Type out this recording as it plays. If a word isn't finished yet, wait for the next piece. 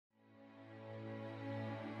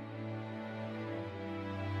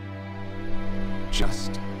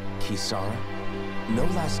Just Kisara? No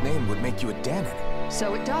last name would make you a Danon.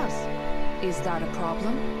 So it does. Is that a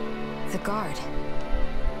problem? The guard.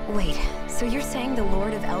 Wait, so you're saying the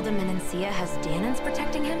Lord of Elda Menancia has Danons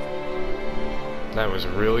protecting him? That was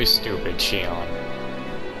really stupid, Shion.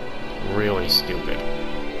 Really stupid.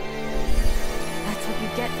 That's what you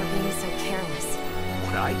get for being so careless.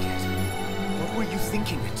 What I get? What were you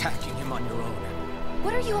thinking attacking him on your own?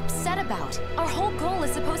 What are you upset about? Our whole goal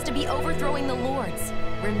is supposed to be overthrowing the Lords.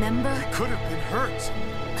 Remember? Could have been hurt.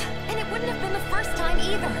 And it wouldn't have been the first time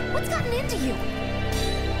either. What's gotten into you?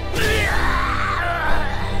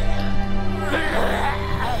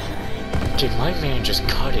 Did my man just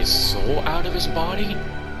cut his soul out of his body?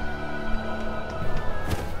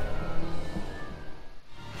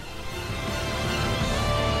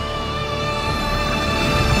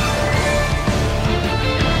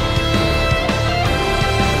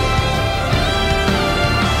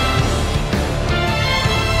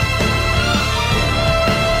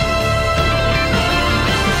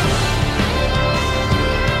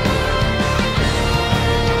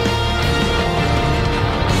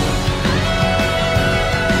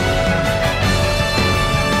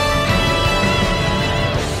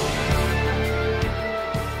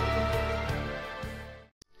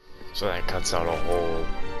 So that cuts out a whole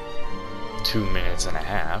 2 minutes and a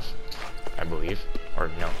half, I believe. Or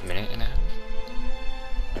no, minute and a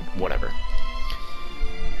half? Whatever.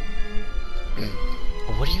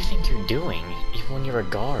 What do you think you're doing? Even when you're a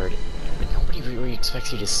guard, nobody really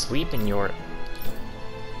expects you to sleep in your...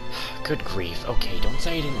 Good grief. Okay, don't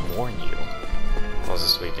say I didn't warn you. Falls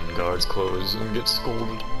asleep in guard's clothes and gets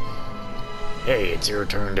scolded. Hey, it's your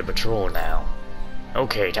turn to patrol now.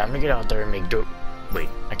 Okay, time to get out there and make do... Wait,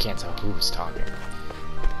 I can't tell who was talking.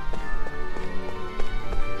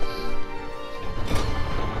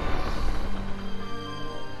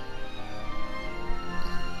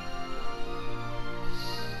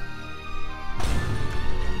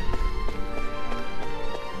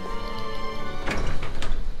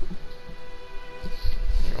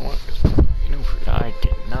 You know what? You know, I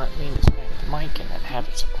did not mean to smack the mic and then have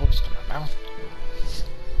it so close to my mouth.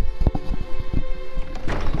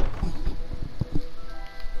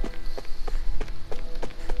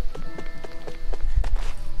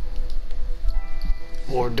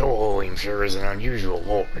 Lord Dohalim sure is an unusual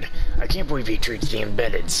lord. I can't believe he treats the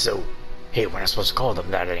embedded so... Hey, we're not supposed to call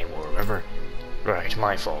them that anymore, remember? Right,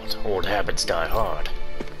 my fault. Old habits die hard.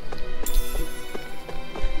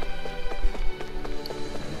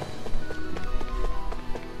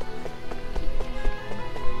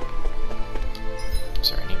 Is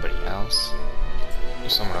there anybody else?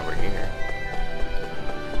 There's someone over here.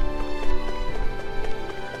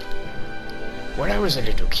 When I was a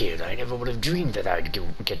little kid, I never would have dreamed that I'd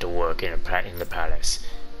get to work in the palace.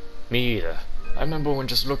 Me either. I remember when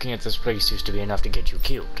just looking at this place used to be enough to get you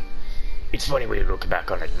killed. It's funny when you look back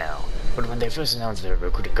on it now, but when they first announced they were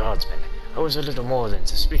recruiting guardsmen, I was a little more than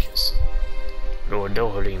suspicious. Lord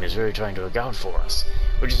Dohalim is really trying to look out for us,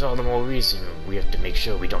 which is all the more reason we have to make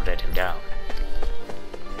sure we don't let him down.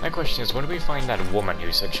 My question is, when do we find that woman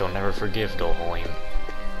who said she'll never forgive Dohalim?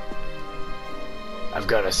 I've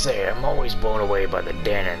gotta say, I'm always blown away by the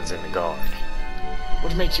Danons in the Guard.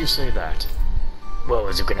 What makes you say that? Well,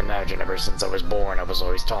 as you can imagine, ever since I was born, I was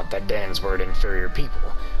always taught that Danons were inferior people.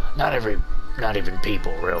 Not even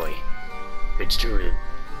people, really. It's true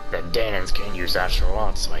that Danons can use astral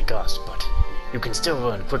arts like us, but you can still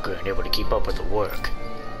learn quicker and able to keep up with the work.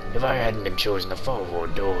 If I hadn't been chosen to follow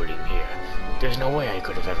Lord Dohalim here, there's no way I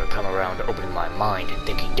could have ever come around to opening my mind and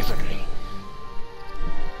thinking differently.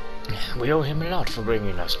 We owe him a lot for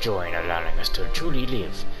bringing us joy and allowing us to truly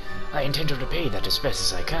live. I intend to repay that as best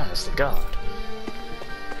as I can as the guard.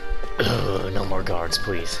 No more guards,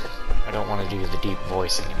 please. I don't want to do the deep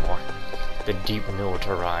voice anymore. The deep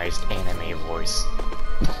militarized anime voice.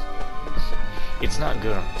 It's not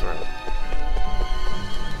good on the throat.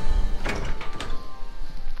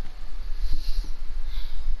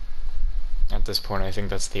 At this point, I think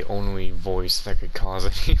that's the only voice that could cause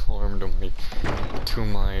any harm to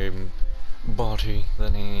my body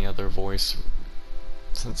than any other voice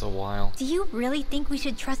since a while. Do you really think we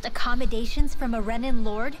should trust accommodations from a Renan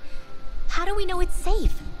Lord? How do we know it's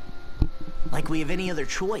safe? Like we have any other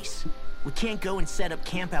choice. We can't go and set up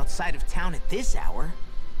camp outside of town at this hour.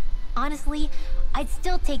 Honestly, I'd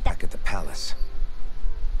still take that. Back at the palace.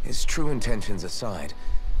 His true intentions aside,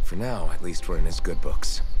 for now, at least we're in his good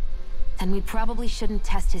books. And we probably shouldn't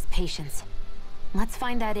test his patience. Let's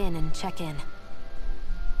find that inn and check in.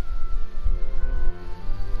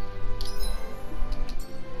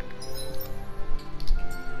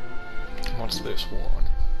 What's this one?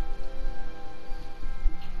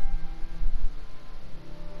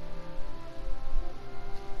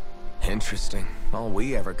 Interesting. All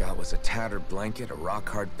we ever got was a tattered blanket, a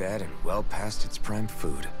rock-hard bed, and well past its prime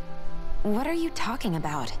food. What are you talking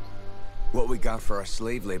about? What we got for our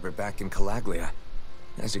slave labor back in Calaglia.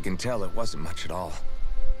 As you can tell, it wasn't much at all.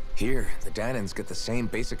 Here, the Danans get the same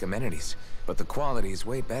basic amenities, but the quality is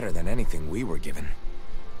way better than anything we were given.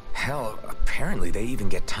 Hell, apparently they even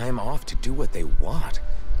get time off to do what they want.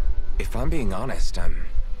 If I'm being honest, I'm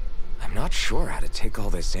not sure how to take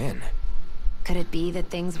all this in. Could it be that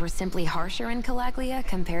things were simply harsher in Calaglia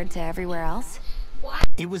compared to everywhere else?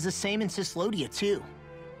 It was the same in Cyslodia, too.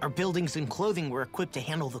 Our buildings and clothing were equipped to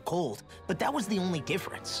handle the cold, but that was the only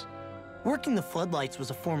difference. Working the floodlights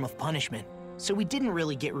was a form of punishment, so we didn't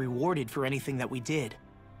really get rewarded for anything that we did.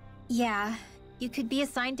 Yeah, you could be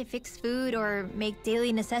assigned to fix food or make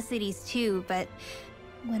daily necessities too, but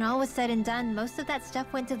when all was said and done, most of that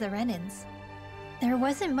stuff went to the Renans. There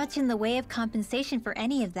wasn't much in the way of compensation for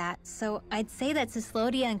any of that, so I'd say that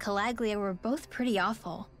Cyslodia and Calaglia were both pretty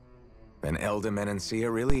awful. And Elda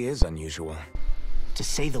Menancia really is unusual. To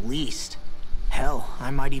say the least. Hell,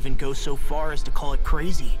 I might even go so far as to call it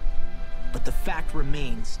crazy. But the fact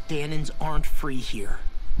remains, Danans aren't free here.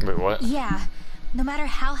 Wait, what? Yeah, no matter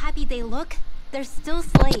how happy they look, they're still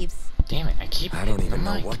slaves. Damn it, I keep I don't hitting even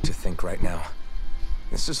the know mic. what to think right now.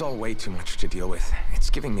 This is all way too much to deal with. It's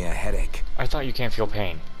giving me a headache. I thought you can't feel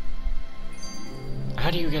pain.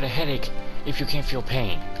 How do you get a headache if you can't feel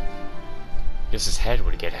pain? Guess his head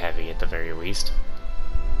would get heavy at the very least.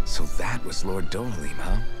 So that was Lord Dohalim,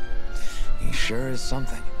 huh? He sure is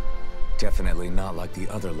something. Definitely not like the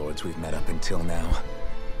other lords we've met up until now.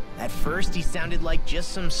 At first, he sounded like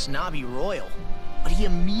just some snobby royal, but he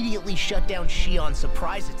immediately shut down Shion's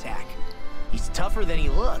surprise attack. He's tougher than he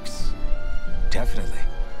looks. Definitely.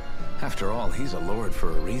 After all, he's a lord for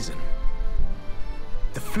a reason.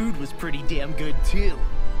 The food was pretty damn good, too.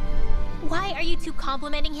 Why are you two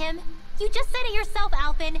complimenting him? You just said it yourself,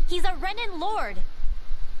 Alphen. He's a Renan lord.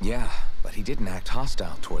 Yeah, but he didn't act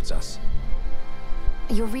hostile towards us.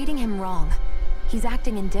 You're reading him wrong. He's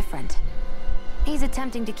acting indifferent. He's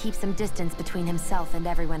attempting to keep some distance between himself and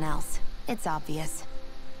everyone else. It's obvious.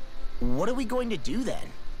 What are we going to do then?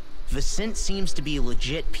 Vicent seems to be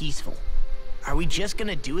legit peaceful. Are we just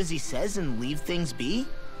gonna do as he says and leave things be?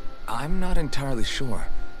 I'm not entirely sure.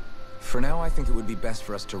 For now, I think it would be best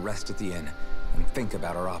for us to rest at the inn and think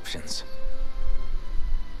about our options.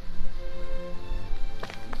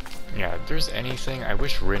 Yeah, if there's anything, I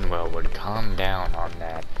wish Rinwell would calm down on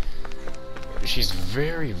that. She's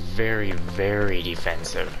very, very, very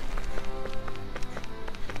defensive.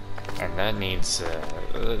 And that needs,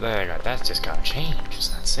 that's just gotta change.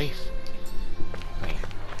 It's not safe. Wait.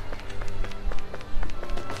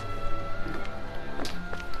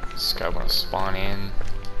 This guy wanna spawn in.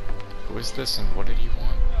 Who is this and what did he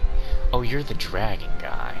want? Oh, you're the dragon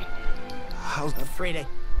guy. Afraid I...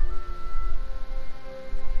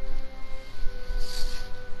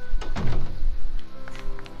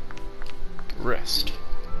 Rest.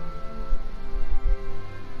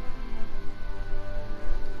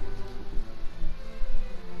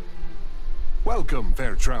 Welcome,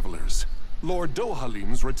 fair travelers. Lord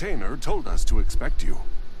Dohalim's retainer told us to expect you.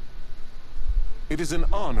 It is an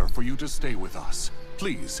honor for you to stay with us.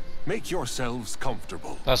 Please, make yourselves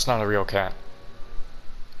comfortable. That's not a real cat.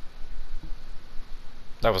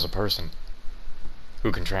 That was a person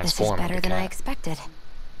who can This is transform better into than I cat. expected.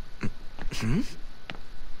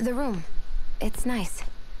 The room. It's nice.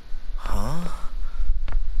 Huh?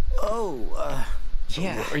 Oh,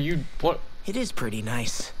 yeah. Are you what? It is pretty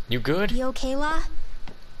nice. You good? You okay, La?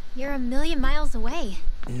 You're a million miles away.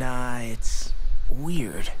 Nah, it's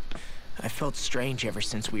weird. I felt strange ever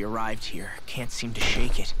since we arrived here. Can't seem to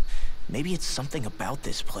shake it. Maybe it's something about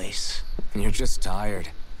this place. You're just tired.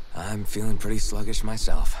 I'm feeling pretty sluggish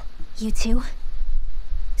myself. You too?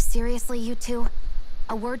 Seriously, you two?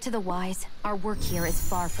 A word to the wise, our work here is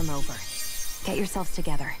far from over. Get yourselves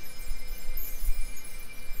together.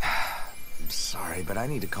 Sorry, but I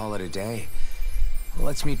need to call it a day.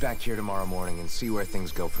 Let's meet back here tomorrow morning and see where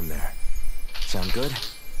things go from there. Sound good?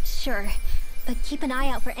 Sure, but keep an eye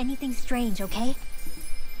out for anything strange, okay?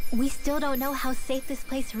 We still don't know how safe this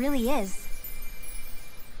place really is.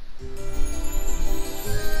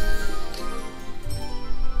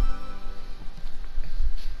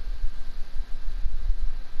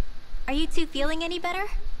 Are you two feeling any better?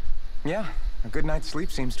 Yeah, a good night's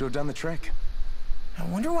sleep seems to have done the trick. I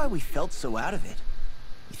wonder why we felt so out of it.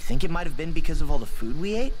 You think it might have been because of all the food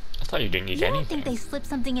we ate? I thought you didn't eat You don't anything. think they slipped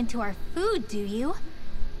something into our food, do you?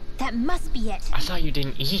 That must be it. I thought you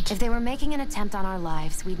didn't eat. If they were making an attempt on our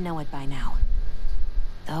lives, we'd know it by now. Though, on the other hand, they could be warning us off. Are you two feeling any better? Yeah, a good night's sleep seems to have done the trick. I wonder why we felt so out of it. You think it might have been because of all the food we ate? I thought you didn't eat anything. I thought you didn't eat. If they were making an attempt on our lives, we'd know it by now.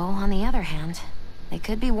 Though, on the other hand, they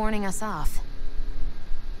could be warning us off.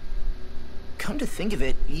 Come to think of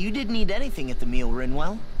it, you didn't eat anything at the meal,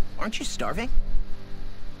 Rinwell. Aren't you starving?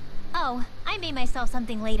 Oh, I made myself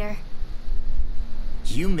something later.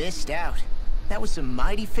 You missed out. That was some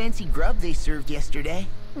mighty fancy grub they served yesterday.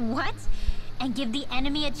 What? And give the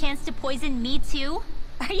enemy a chance to poison me too?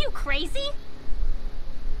 Are you crazy?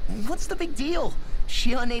 What's the big deal?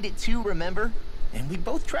 Shion ate it too, remember? And we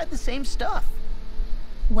both tried the same stuff.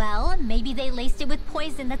 Well, maybe they laced it with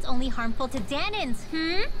poison that's only harmful to Dahnans,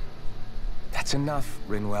 That's enough,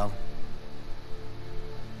 Rinwell.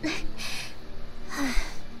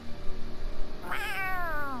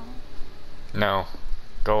 No.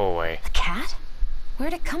 Go away. A cat?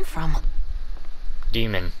 Where'd it come from?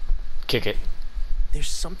 Demon. Kick it. There's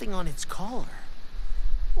something on its collar.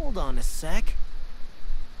 Hold on a sec.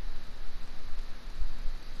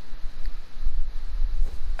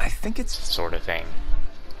 I think it's... Sort of thing.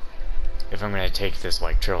 If I'm gonna take this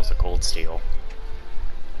like Trails of Cold Steel.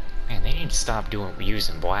 Man, they need to stop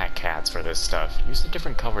using black cats for this stuff. Use a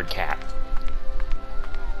different colored cat.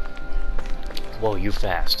 Whoa, you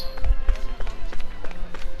fast.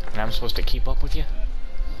 And I'm supposed to keep up with you?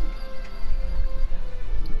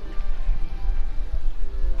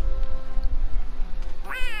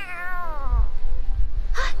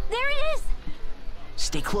 There it is!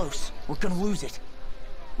 Stay close. We're gonna lose it.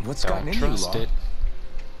 What's Don't gotten into you, trust Law? it.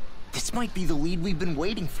 This might be the lead we've been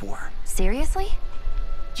waiting for. Seriously?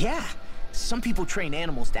 Yeah. Some people train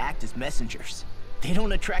animals to act as messengers. They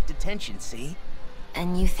don't attract attention, see?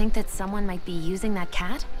 And you think that someone might be using that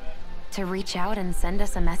cat? To reach out and send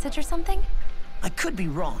us a message or something? I could be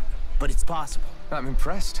wrong, but it's possible. I'm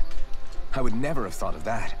impressed. I would never have thought of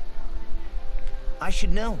that. I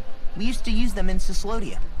should know. We used to use them in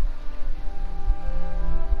Cyslodia.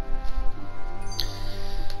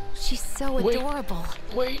 She's so Wait. adorable.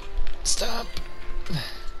 Wait. Stop.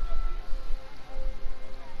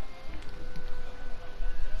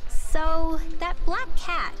 So, that black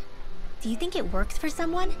cat, do you think it works for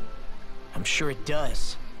someone? I'm sure it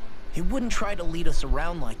does. It wouldn't try to lead us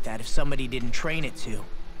around like that if somebody didn't train it to.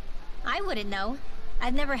 I wouldn't know.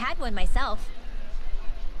 I've never had one myself.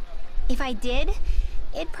 If I did,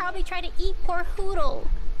 it'd probably try to eat poor Hootle.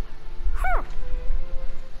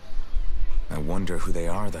 I wonder who they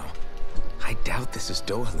are, though. I doubt this is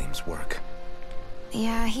Dohalim's work.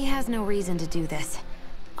 Yeah, he has no reason to do this.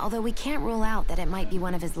 Although we can't rule out that it might be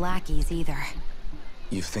one of his lackeys either.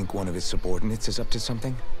 You think one of his subordinates is up to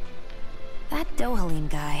something? That Dohalim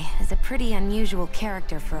guy is a pretty unusual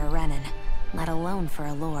character for a Renan, let alone for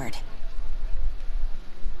a lord.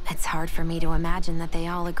 It's hard for me to imagine that they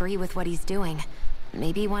all agree with what he's doing.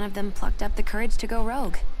 Maybe one of them plucked up the courage to go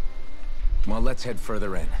rogue. Well, let's head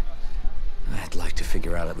further in. I'd like to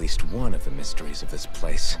figure out at least one of the mysteries of this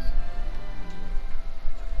place.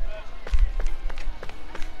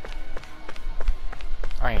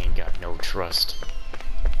 I ain't got no trust.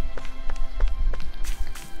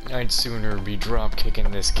 I'd sooner be drop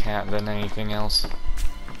kicking this cat than anything else.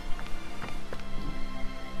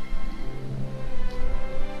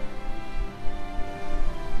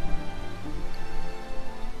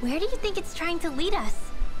 Where do you think it's trying to lead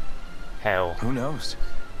us? Hell. Who knows?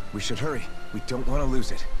 We should hurry. We don't want to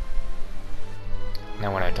lose it.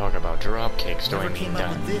 Now when I talk about drop kicks, do I Whoever mean came up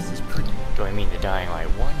with this is pretty do I mean the Dying Light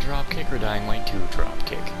 1 drop kick or Dying Light 2 drop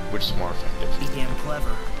kick? Which is more effective? damn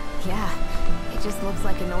clever. Yeah, it just looks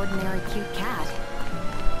like an ordinary cute cat.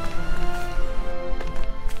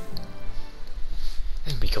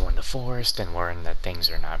 Then we go in the forest and learn that things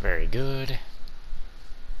are not very good.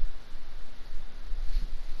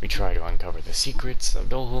 We try to uncover the secrets of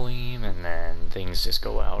Dohalim, and then things just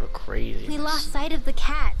go out crazy. We lost sight of the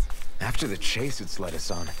cat. After the chase it's led us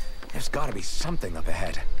on, there's gotta be something up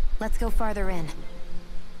ahead. Let's go farther in.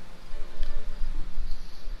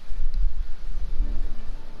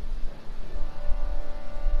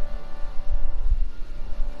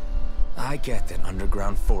 I get that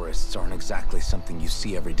underground forests aren't exactly something you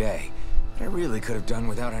see every day, but I really could have done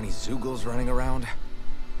without any Zeugles running around.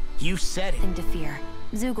 You said it. Thing to fear.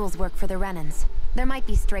 Zeugles work for the Renans. There might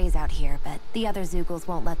be strays out here, but the other Zeugles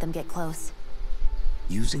won't let them get close.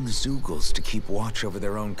 Using Zeugles to keep watch over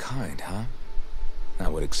their own kind, huh?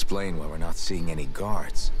 That would explain why we're not seeing any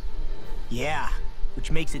guards. Yeah, which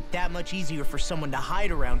makes it that much easier for someone to hide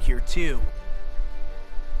around here, too.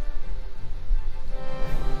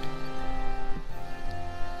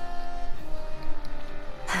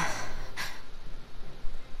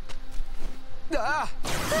 Ah!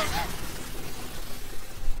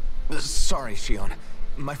 Sorry, Shion.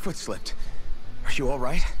 My foot slipped. Are you all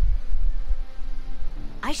right?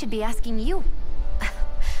 I should be asking you.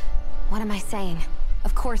 What am I saying?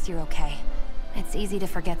 Of course you're okay. It's easy to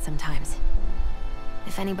forget sometimes.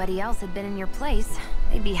 If anybody else had been in your place,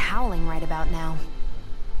 they'd be howling right about now.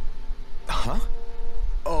 Huh?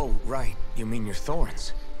 Oh, right. You mean your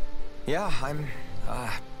thorns. Yeah, I'm,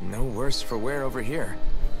 no worse for wear over here.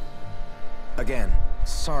 Again,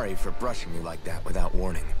 sorry for brushing you like that without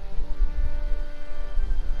warning.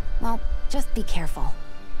 Well, just be careful.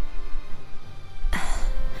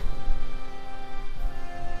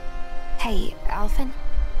 Hey, Alphen?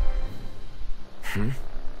 Hmm?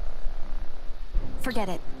 Forget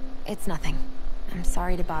it. It's nothing. I'm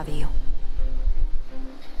sorry to bother you.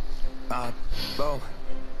 Oh,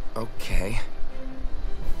 okay.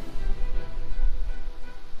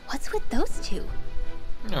 What's with those two?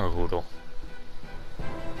 No hoodle.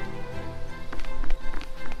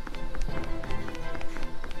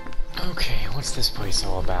 Okay, what's this place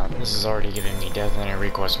all about? This is already giving me Death and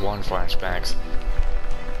Request 1 flashbacks.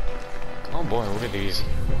 Oh boy, look at these.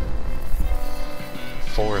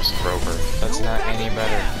 Forest Rover. That's not any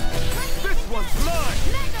better. This one's mine!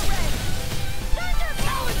 Mega Ray! Thunder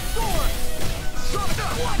Power Sword!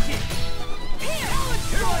 Watch it! Here!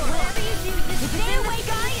 Wherever you choose to stay away,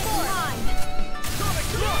 guy is mine! Sonic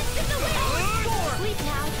Thrust! Sleep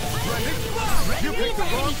now! You picked the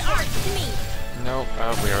wrong fight! To me! Nope,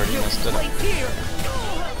 we already messed it up.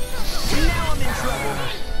 Now I'm in trouble!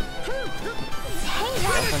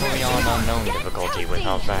 Definitely on unknown difficulty with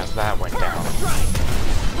how fast that went down.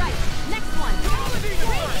 Right, next one!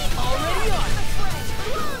 Already on!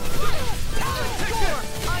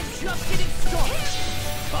 I'm just getting started!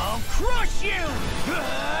 I'll crush you!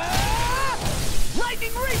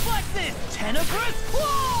 Lightning reflexes! Tenebrous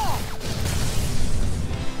claw!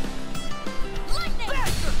 Lightning!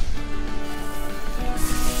 Faster!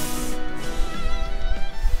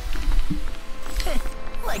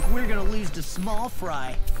 Like we're gonna lose to Small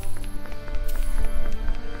Fry.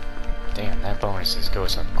 Damn, that bonus just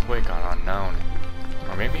goes up quick on unknown.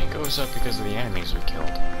 Or maybe it goes up because of the enemies we killed.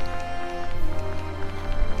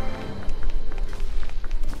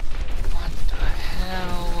 What the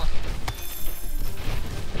hell?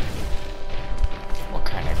 What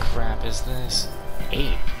kind of crap is this?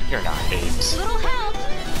 Ape? You're not apes. Little help!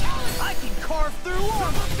 I can carve through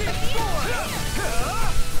armor!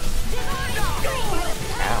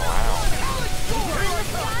 Ow, ow.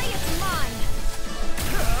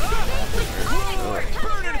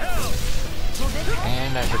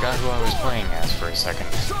 And I forgot who I was playing as for a second.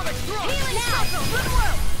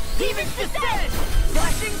 Demon's Descent!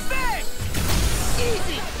 Flashing Fang!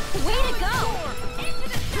 Easy! Way to go!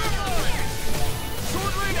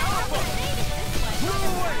 Sword Rain Alpha! Blow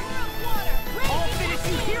away! I'll finish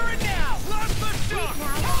you here and now! Last the shot!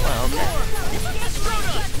 Well, okay.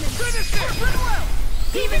 Finish it!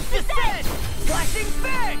 Demon's Descent! Flashing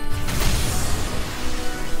Fang!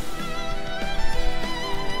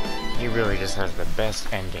 He really just has the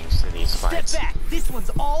best endings to these fights. Step back! This one's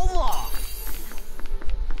all law!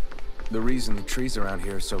 The reason the trees around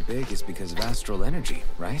here are so big is because of astral energy,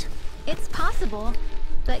 right? It's possible,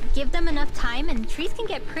 but give them enough time and trees can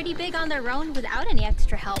get pretty big on their own without any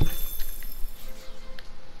extra help.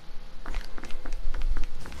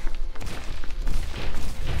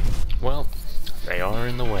 Well, they are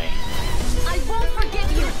in the way. I won't forget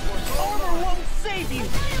you! Armor won't save you!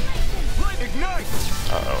 Ignite!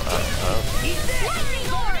 Eat this! Lightning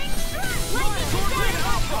Orb! Sword Rain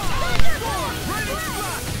Alpha! Ready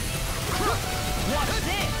Slap! What's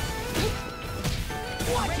this?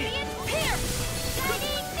 Watch it! Pierce!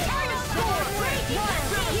 Sword Rain!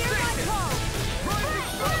 Hear my call!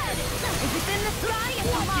 If it's in the sky, it's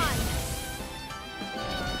mine!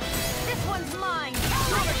 This one's mine!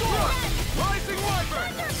 Sonic Thrust! Rising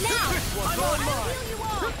Wyvern! Now! This one's all mine!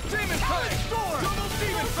 Demon Fang! Double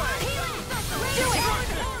Demon Fang! Do it!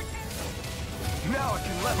 Now I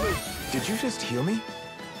can let loose! Did you just heal me?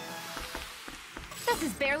 This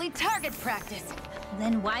is barely target practice.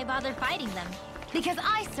 Then why bother fighting them? Because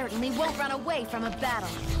I certainly won't run away from a battle.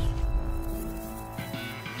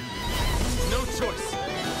 No choice!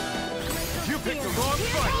 You picked the wrong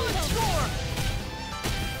fight!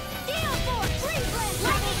 Steel Force! Freeze Blade!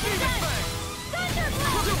 Double Demon Fang!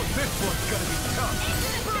 Thunderclap! This one's gonna be tough!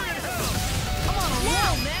 Burn in hell! Come on,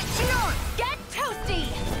 Now! man! Charge! Get toasty!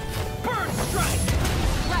 Burn Strike!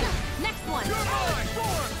 Right, next one. You're mine!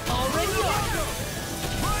 Already on!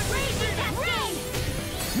 Rising Rain!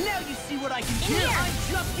 Now you see what I can do! Here. I'm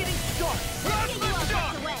just getting started! Last the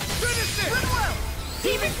shot! Finish it!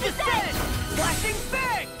 Demon's Descent! Flashing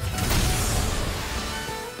Fang!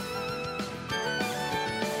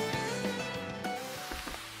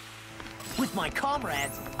 With my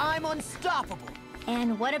comrades, I'm unstoppable!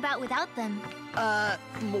 And what about without them?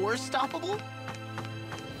 More stoppable?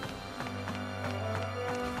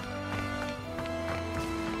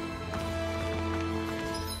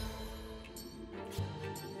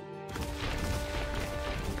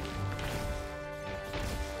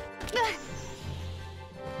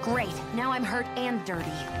 Great, now I'm hurt and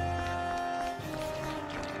dirty.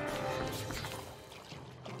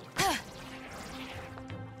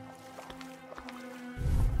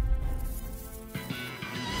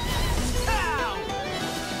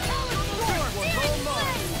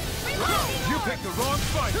 You picked the wrong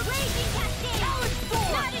fight! Raging Cascade!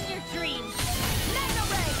 Not in your dreams! Mega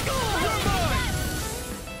Ray! You're mine!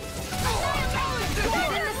 In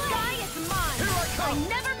the sky is mine! Here I come! I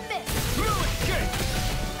never miss! You escape!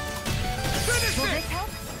 Finish it! Will this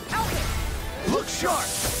help? Out it! Look sharp!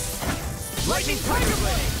 Lightning Tiger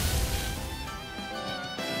Blade!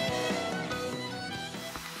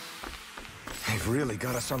 They've really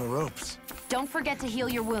got us on the ropes. Don't forget to heal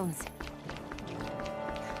your wounds.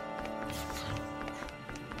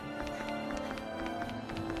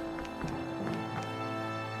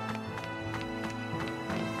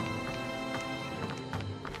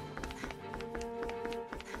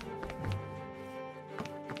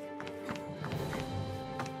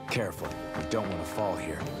 Careful. You don't want to fall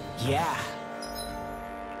here. Yeah.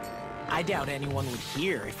 I doubt anyone would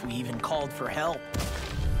hear if we even called for help.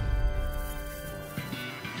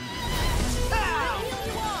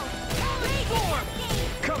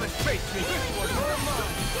 Come and face me! This one's all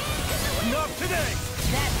mine! Not today!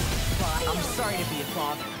 I'm sorry to be a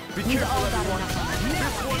bother. Be careful, everyone!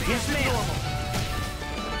 This one Yes, isn't ma'am. normal!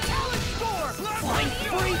 Flying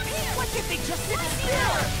freak! What did they just sit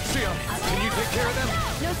still? Sion, can you take care of them?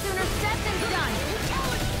 No sooner said than done.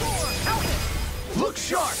 Look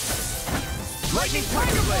sharp! Lightning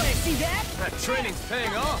Tiger Blade! See that? That training's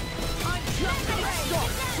paying off! I'm just getting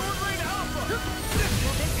started.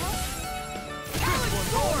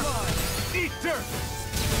 Eat dirt!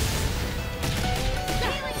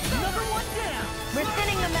 Number one down. We're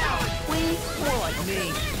thinning them out. More like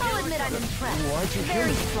me. I'll admit I'm impressed. Why'd you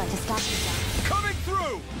Very hit? slow to stop you guys. Coming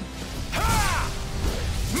through! Ha!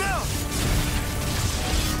 Now!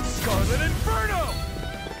 Scarlet Inferno!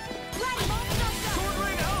 Sword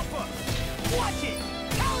Rain Alpha! Watch it!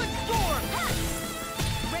 Talon Storm!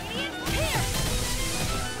 Radiant Pierce!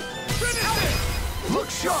 Finish it! Look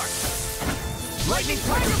sharp! Lightning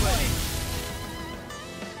Tiger Blade!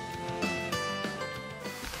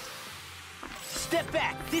 Step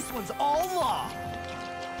back. This one's all law.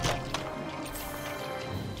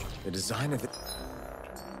 The design of the...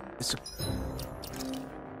 It's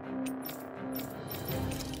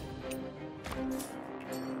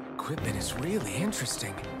equipment is really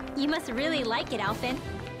interesting. You must really like it, Alphen.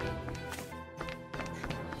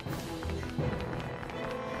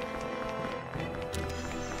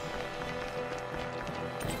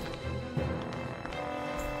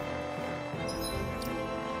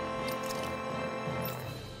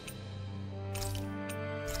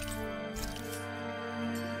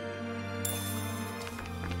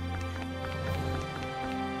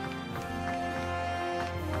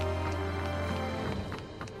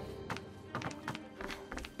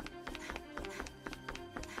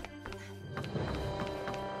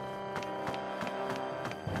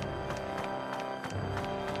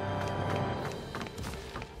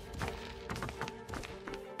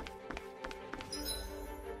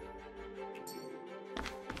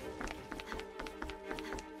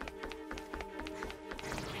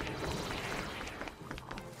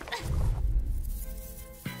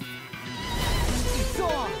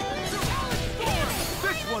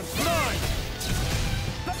 This one's mine!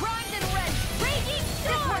 Primed and red! Raging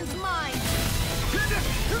Storm! This one's mine!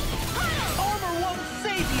 Armor won't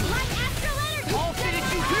save you. My astral energy! I'll finish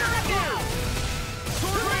you here and now.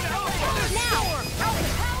 Sword Rain Alpha! Now!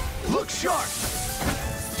 Look sharp!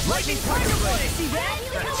 Lightning Tiger Blade! See that?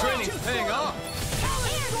 That training's paying off!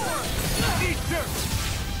 Eat dirt!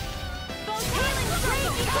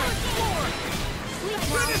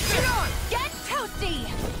 Finish it on! Get toasty!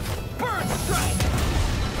 Burn strike!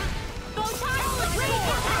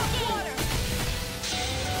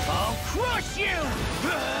 I'll crush you!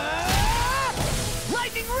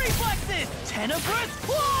 Lightning reflexes! Tenebrous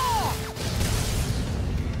claw!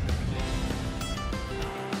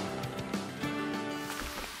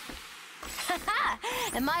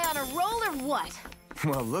 Am I on a roll or what?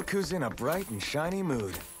 Well, look who's in a bright and shiny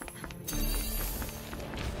mood.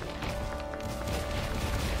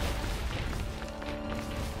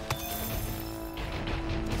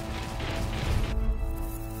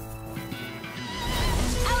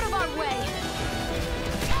 Out of our way!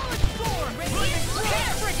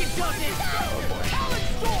 Frickin' does it!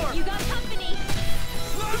 You got company!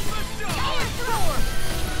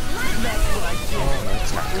 That's what I do.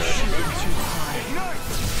 That's not We're good. shooting too high.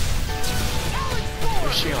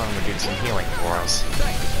 Wish Elon would get some healing for us.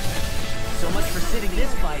 So much for sitting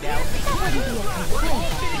this fight out. That wouldn't be a complaint.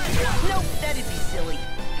 Nope, that'd be silly.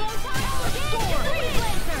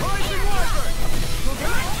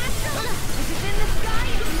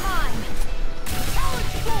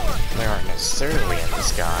 They aren't necessarily in the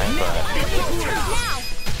sky, but...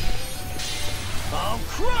 I'll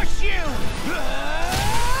crush you!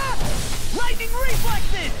 Lightning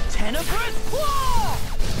reflexes! Tenebrous claw!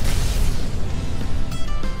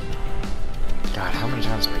 God, how many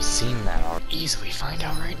times have I seen that? I'll easily find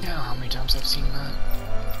out right now how many times I've seen that.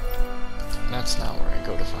 That's not where I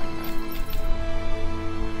go to find that.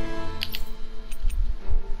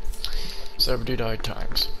 79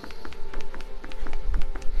 times.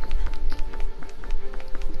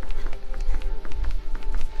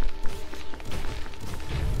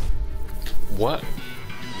 What?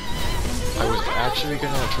 I was actually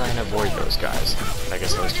gonna try and avoid those guys. I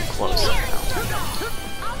guess I was too close somehow.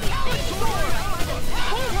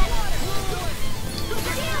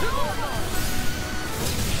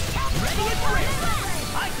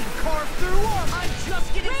 I can carve through armor. I'm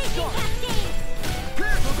just getting started.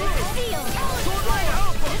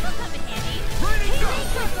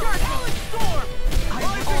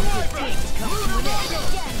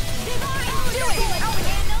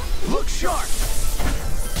 Look sharp!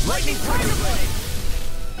 Lightning Tiger Blade!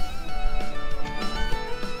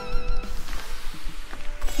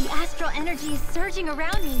 The astral energy is surging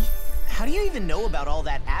around me. How do you even know about all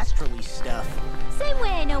that astrally stuff? Same way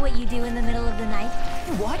I know what you do in the middle of the night.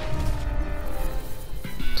 What?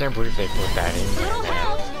 Can't believe they put that in there,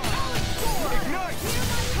 man.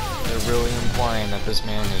 They're really implying that this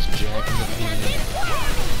man is Jack in the Bean.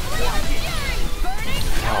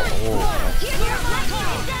 How old?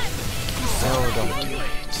 No, don't do it.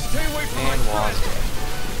 And was dead.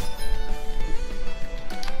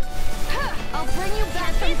 I'll bring you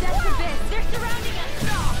back from death's abyss. They're surrounding us.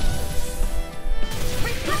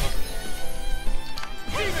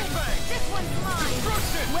 This one's mine.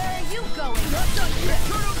 Where are you going? Not done yet.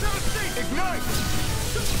 Ignite!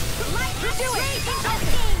 Lightning do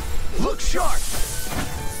it. Look sharp!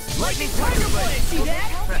 Lightning Tiger Blade! See that?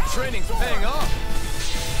 That training's paying off.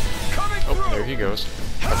 Coming Oh, through! there he goes.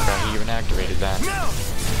 I forgot he even activated that. Now!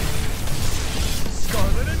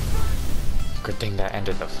 Scarlet and... Good thing that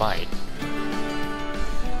ended the fight.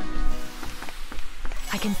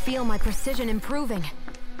 I can feel my precision improving.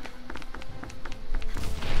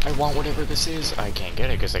 I want whatever this is. I can't get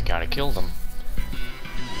it because I gotta kill them.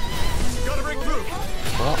 Gotta break through!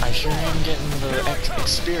 Well, I sure am getting the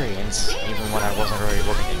experience, even when I wasn't really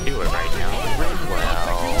looking to do it right now. Well...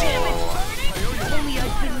 Only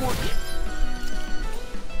I've been more...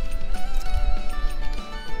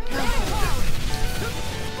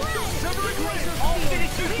 I'll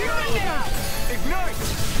finish you here and now! Ignite!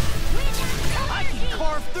 I can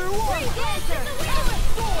carve through armor!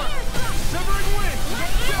 Severing wind!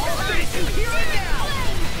 I'll finish you here and now!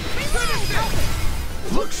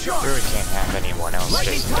 Look sharp! Really can't have anyone else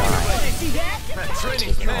just die. See that? That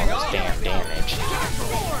training's Taking all paying this off. damn damage.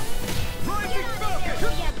 Rising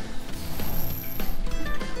Falcon!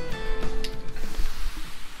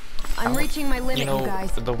 I'm reaching my limit, You know,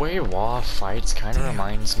 guys. the way Wa fights kind of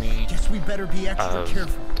reminds me Guess we better be extra of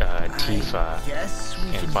careful. Tifa Guess we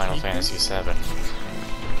in can Final take Fantasy this? VII.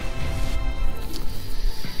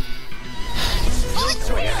 Just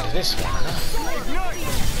go into this one, huh? Ignite!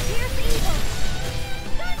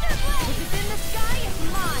 What is in the sky is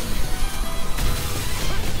mine.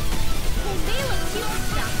 They may look cute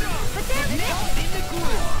stuff, but they're mixed in the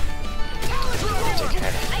groove.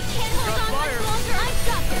 Dickhead. I can't hold on much longer. I've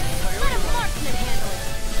got this. Let a marksman handle it.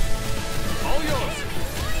 All yours!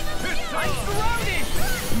 This I'm time! surrounded!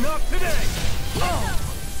 Not today! Oh,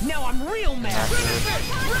 now I'm real mad.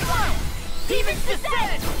 Demons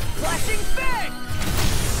descend! Flashing fang!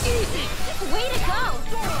 Easy! Way to go.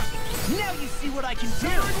 Now you see what I can do!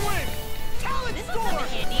 Severing wind! Talent This will come in storm!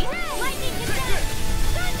 handy. Lightning descent.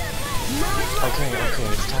 Okay,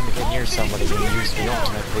 it's time to get near somebody and use the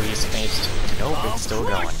ultimate, please. Nope, it's still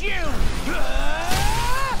going. Crush you!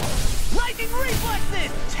 Lightning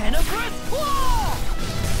reflexes! Tenebrous claw!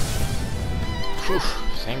 Whew,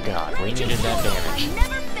 thank God, we needed that damage.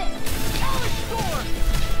 Never miss. Talent storm!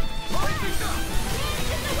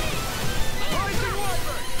 Rising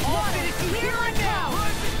Wyvern! I'll finish you here and now!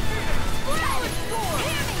 Talent storm.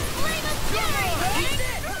 Flame of fury.